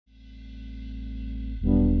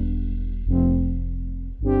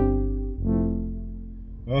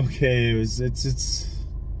Okay, it's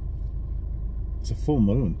a full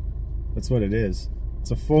moon. That's what it is.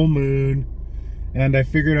 It's a full moon, and I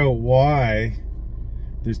figured out why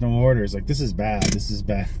there's no orders. Like, this is bad. This is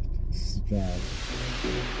bad. This is bad.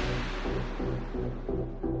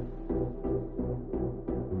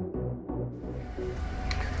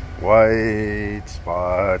 White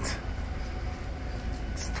spot.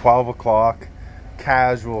 It's 12 o'clock.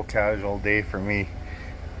 Casual day for me.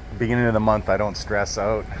 Beginning of the month, I don't stress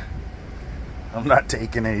out. I'm not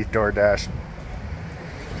taking any Doordash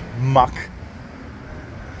muck.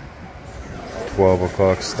 12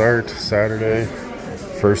 o'clock start, Saturday.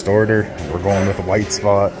 First order. We're going with a white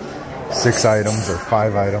spot. 6 items or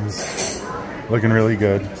 5 items. Looking really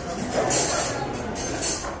good.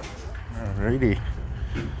 Alrighty.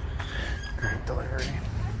 Great delivery.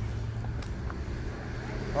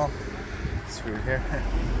 Oh, through here.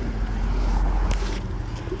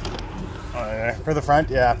 For the front,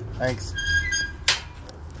 yeah, thanks.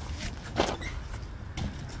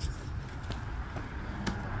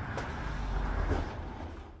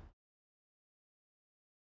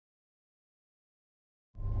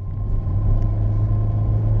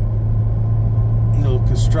 Little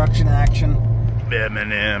construction action.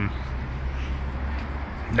 M&M.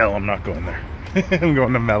 No, I'm not going there. I'm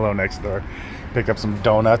going to Mellow next door. Pick up some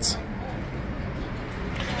donuts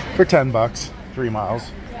for 10 bucks, 3 miles.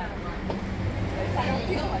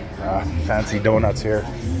 Fancy donuts here.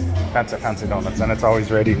 Fancy donuts, and it's always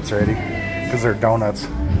ready. It's ready because they're donuts.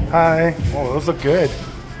 Hi. Oh, those look good.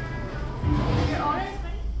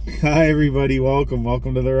 Hi everybody, welcome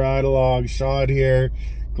to the ride along. Sean here.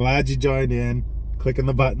 Glad you joined in. Clicking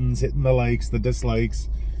the buttons, hitting the likes, the dislikes,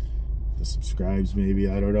 the subscribes maybe,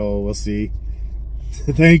 I don't know, we'll see.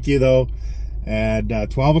 Thank you though. And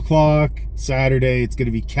 12 o'clock Saturday, it's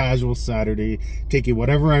gonna be casual Saturday, taking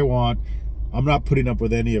whatever I want. I'm not putting up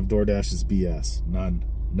with any of DoorDash's BS.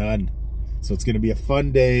 None. So it's gonna be a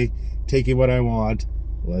fun day, taking what I want.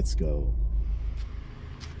 Let's go.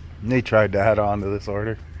 They tried to add on to this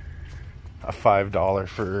order a $5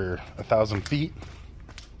 for 1,000 feet.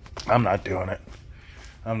 I'm not doing it.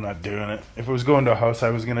 If it was going to a house, I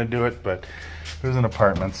was gonna do it, but it was an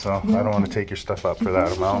apartment, so I don't want to take your stuff up for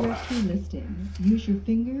that amount. Listing. Use your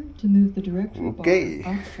finger to move the directory bar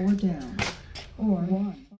up or down, or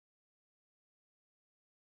one.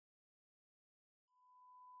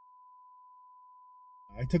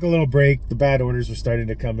 I took a little break. The bad orders were starting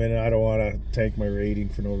to come in, and I don't want to tank my rating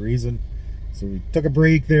for no reason. So we took a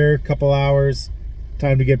break there, a couple hours.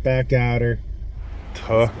 Time to get back at her.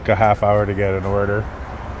 Took a half hour to get an order.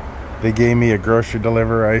 They gave me a grocery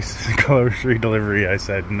delivery. I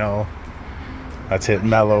said no. That's hit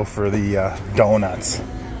Mellow for the donuts.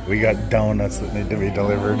 We got donuts that need to be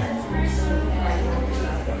delivered.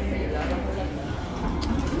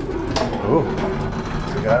 Oh,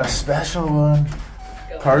 we got a special one.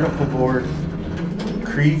 Particle board.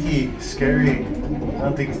 Creaky, scary. I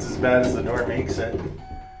don't think it's as bad as the door makes it.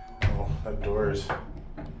 Oh, that door is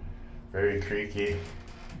very creaky.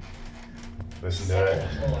 Listen to it.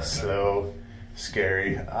 Slow,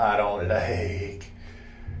 scary. I don't like.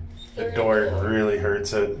 The door really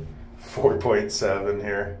hurts it. 4.7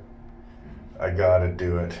 here. I gotta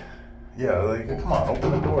do it. Yeah, like, come on,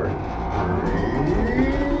 open the door.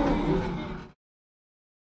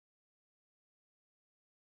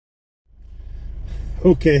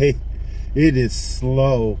 Okay, it is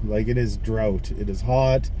slow. Like, it is drought. It is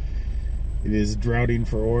hot. It is droughting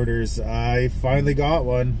for orders. I finally got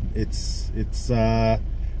one. It's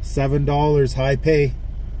 $7 high pay,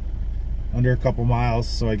 under a couple miles.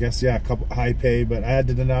 So I guess, yeah, a couple high pay. But I had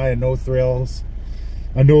to deny a no thrills.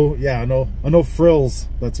 A no frills.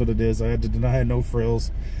 That's what it is. I had to deny a no frills.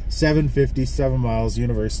 750, 7 miles,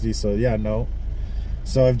 university. So yeah, no.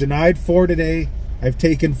 So I've denied 4 today. I've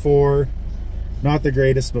taken 4. Not the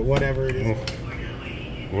greatest, but whatever it is.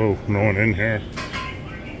 Whoa, no one in here.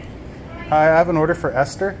 Hi, I have an order for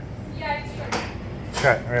Esther. Yeah, it's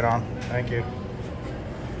okay, right on. Thank you.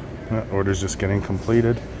 That order's just getting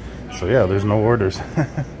completed. So yeah, there's no orders.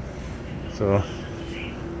 So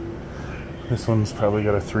this one's probably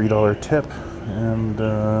got a $3 tip, and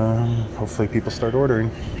hopefully people start ordering,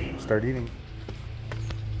 start eating.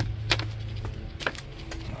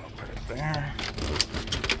 I'll put it there.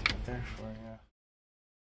 There for you.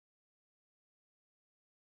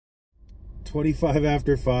 25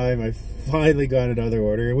 after 5, I finally got another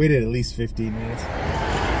order. I waited at least 15 minutes.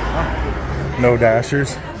 No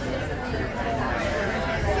dashers.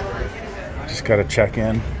 Just gotta check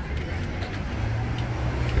in.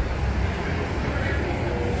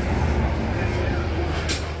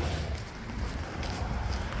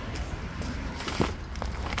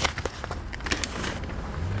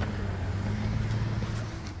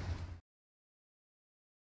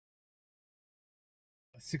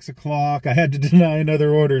 6 o'clock. I had to deny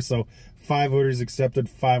another order, so 5 orders accepted,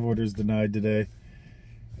 5 orders denied today.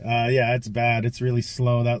 Yeah, it's bad. It's really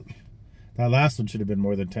slow. That last one should have been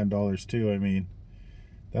more than $10 too. I mean,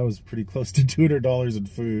 that was pretty close to $200 in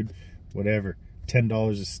food. Whatever,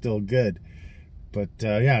 $10 is still good. But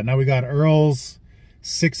yeah, now we got Earl's,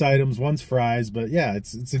 6 items, 1's fries. But yeah,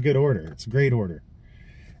 it's a good order. It's a great order.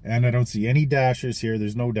 And I don't see any dashers here.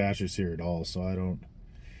 There's no dashers here at all, so I don't.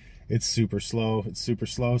 It's super slow. It's super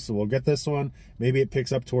slow. So we'll get this one. Maybe it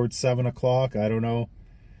picks up towards 7 o'clock. I don't know.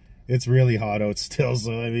 It's really hot out still,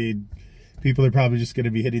 so I mean, people are probably just going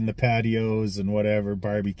to be hitting the patios and whatever,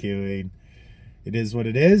 barbecuing. It is what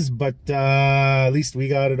it is, but at least we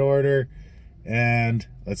got an order, and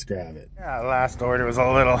let's grab it. Yeah, last order was a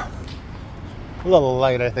little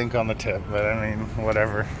light, I think, on the tip, but I mean,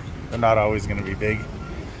 whatever. They're not always going to be big.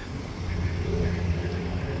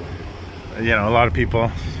 You know, a lot of people,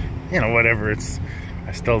 you know, whatever,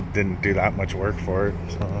 I still didn't do that much work for it,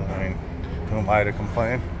 so I mean, who am I to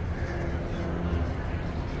complain?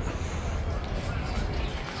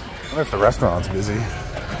 I wonder if the restaurant's busy.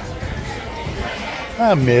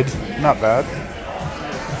 Mid, not bad.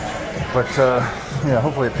 But yeah,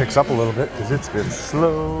 hopefully it picks up a little bit because it's been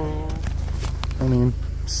slow. I mean,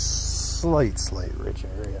 slight rich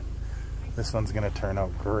area. This one's gonna turn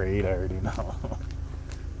out great, I already know.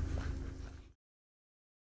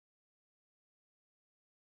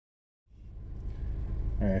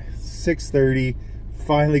 Alright, 6:30.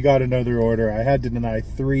 Finally got another order. I had to deny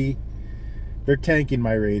 3. They're tanking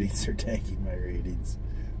my ratings. They're tanking my ratings.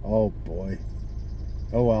 Oh boy.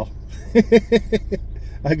 Oh well.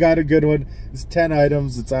 I got a good one. It's 10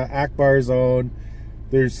 items. It's Akbar's own.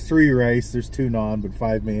 There's 3 rice. There's 2 naan, but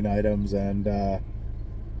 5 main items. And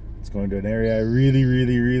it's going to an area I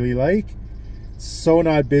really like. It's so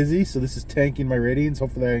not busy. So this is tanking my ratings.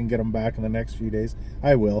 Hopefully I can get them back in the next few days.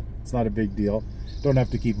 I will. It's not a big deal. Don't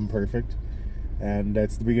have to keep them perfect. And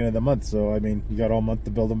it's the beginning of the month, so I mean, you got all month to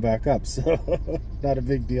build them back up, so not a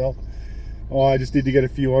big deal. Oh, I just need to get a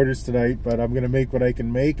few orders tonight, but I'm gonna make what I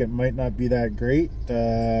can make. It might not be that great.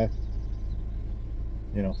 You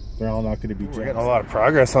know, they're all not gonna be gems. We're getting a lot of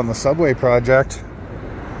progress on the subway project.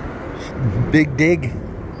 Big dig.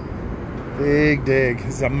 Big dig.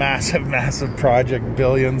 This is a massive project,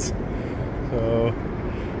 billions. So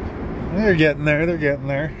they're getting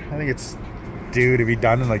there, I think it's due to be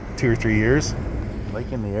done in like 2 or 3 years. I'm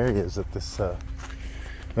liking the areas that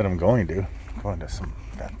that I'm going to. I'm going to some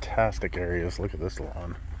fantastic areas. Look at this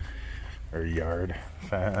lawn or yard.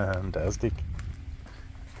 Fantastic.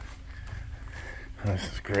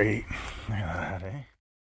 This is great. Look at that, eh?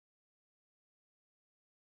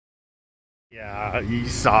 Yeah, you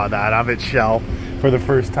saw that. I'm at Shell for the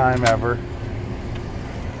first time ever.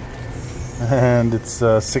 And it's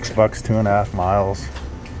 $6, 2.5 miles.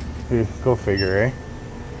 Go figure, eh?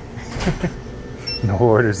 No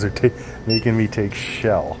orders are making me take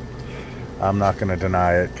Shell. I'm not going to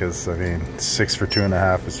deny it because, I mean, 6 for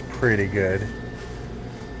 2.5 is pretty good.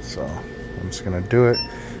 So, I'm just going to do it.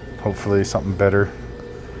 Hopefully something better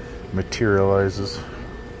materializes.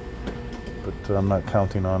 But I'm not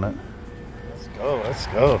counting on it. Let's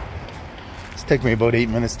go. It's taken me about 8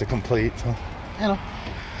 minutes to complete. So, you know,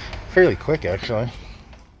 fairly quick actually.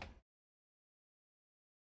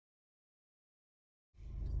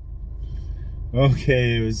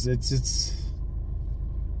 Okay, it's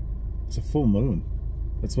a full moon.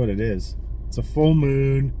 That's what it is. It's a full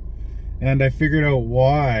moon, and I figured out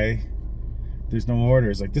why there's no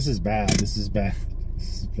orders. Like, this is bad. This is bad.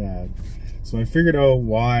 This is bad. So I figured out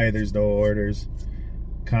why there's no orders.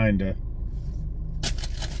 Kinda.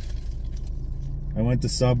 I went to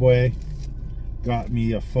Subway, got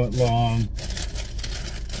me a foot long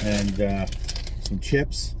and some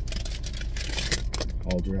chips,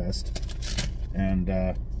 all dressed. And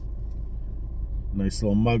nice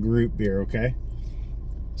little mug root beer, okay?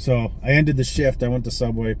 So I ended the shift. I went to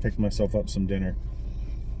Subway, picked myself up some dinner.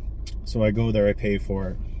 So I go there, I pay for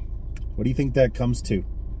it. What do you think that comes to?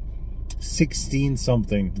 16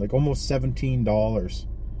 something, like almost $17.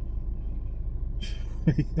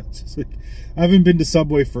 Just like, I haven't been to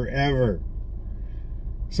Subway forever.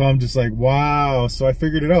 So I'm just like, wow. So I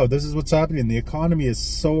figured it out. This is what's happening. The economy is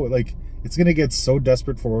so, like, it's going to get so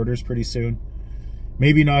desperate for orders pretty soon.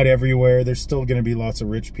 Maybe not everywhere. There's still going to be lots of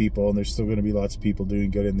rich people, and there's still going to be lots of people doing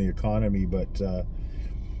good in the economy. But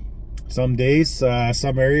some days,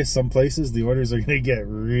 some areas, some places, the orders are going to get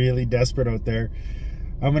really desperate out there.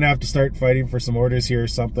 I'm going to have to start fighting for some orders here or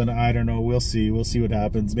something. I don't know. We'll see. We'll see what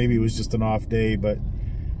happens. Maybe it was just an off day, but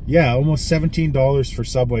yeah, almost $17 for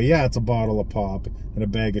Subway. Yeah, it's a bottle of pop and a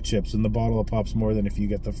bag of chips, and the bottle of pop's more than if you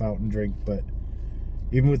get the fountain drink, but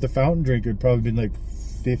Even with the fountain drink, it would probably been like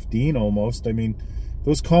 15 almost. I mean,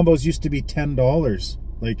 those combos used to be $10,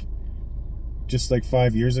 like just like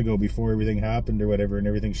 5 years ago before everything happened or whatever and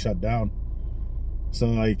everything shut down. So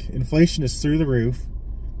like inflation is through the roof.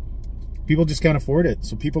 People just can't afford it.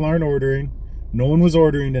 So people aren't ordering. No one was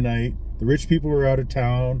ordering tonight. The rich people were out of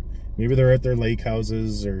town. Maybe they're at their lake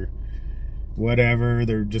houses or whatever.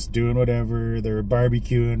 They're just doing whatever. They're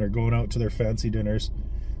barbecuing or going out to their fancy dinners.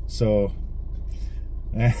 So,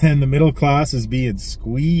 and the middle class is being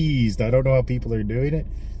squeezed. I don't know how people are doing it.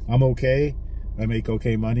 I'm okay. I make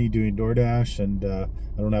okay money doing Doordash, and I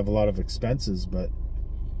don't have a lot of expenses, but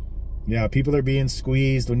yeah, people are being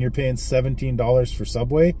squeezed. When you're paying $17 for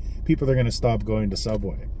Subway, people are going to stop going to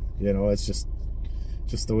Subway. You know, it's just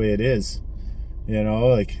the way it is. You know,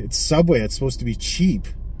 like, it's Subway. It's supposed to be cheap,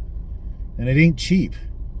 and it ain't cheap.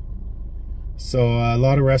 So a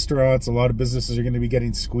lot of restaurants, a lot of businesses are going to be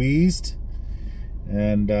getting squeezed,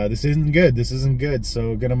 and this isn't good. This isn't good.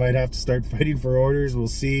 So might have to start fighting for orders. We'll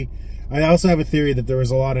see. I also have a theory that there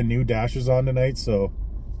was a lot of new Dashers on tonight, so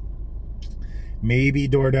maybe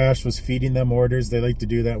Doordash was feeding them orders. They like to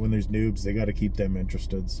do that when there's noobs. They got to keep them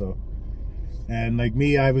interested. So, and like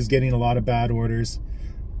me, I was getting a lot of bad orders,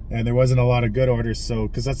 and there wasn't a lot of good orders. So,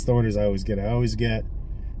 because that's the orders I always get. I always get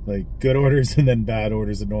like good orders and then bad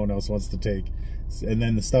orders that no one else wants to take, and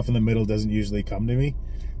then the stuff in the middle doesn't usually come to me.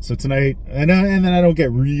 So tonight, and then I don't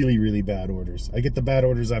get really, really bad orders. I get the bad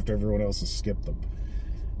orders after everyone else has skipped them.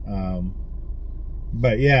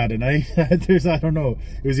 But yeah, tonight I don't know,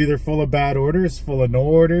 it was either full of bad orders, full of no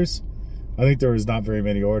orders. I think there was not very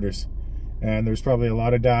many orders, and there's probably a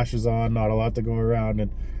lot of Dashers on, not a lot to go around,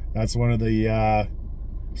 and that's one of the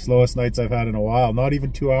slowest nights I've had in a while. Not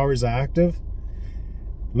even 2 hours active,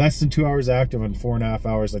 less than 2 hours active in 4.5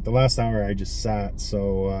 hours. Like the last hour I just sat.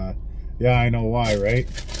 So yeah, I know why, right?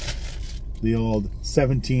 The old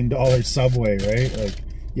 $17 Subway, right? Like,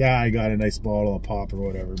 yeah, I got a nice bottle of pop or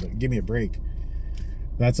whatever, but give me a break.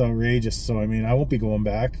 That's outrageous. So, I mean, I won't be going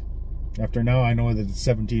back. After now, I know that it's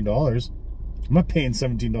 $17. I'm not paying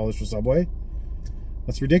 $17 for Subway.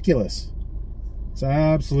 That's ridiculous. It's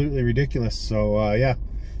absolutely ridiculous. So, yeah,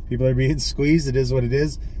 people are being squeezed. It is what it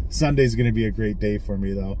is. Sunday's going to be a great day for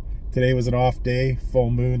me, though. Today was an off day,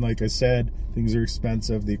 full moon, like I said. Things are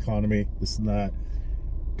expensive, the economy, this and that.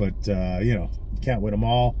 But, you know, you can't win them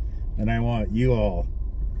all. And I want you all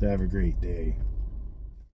to have a great day.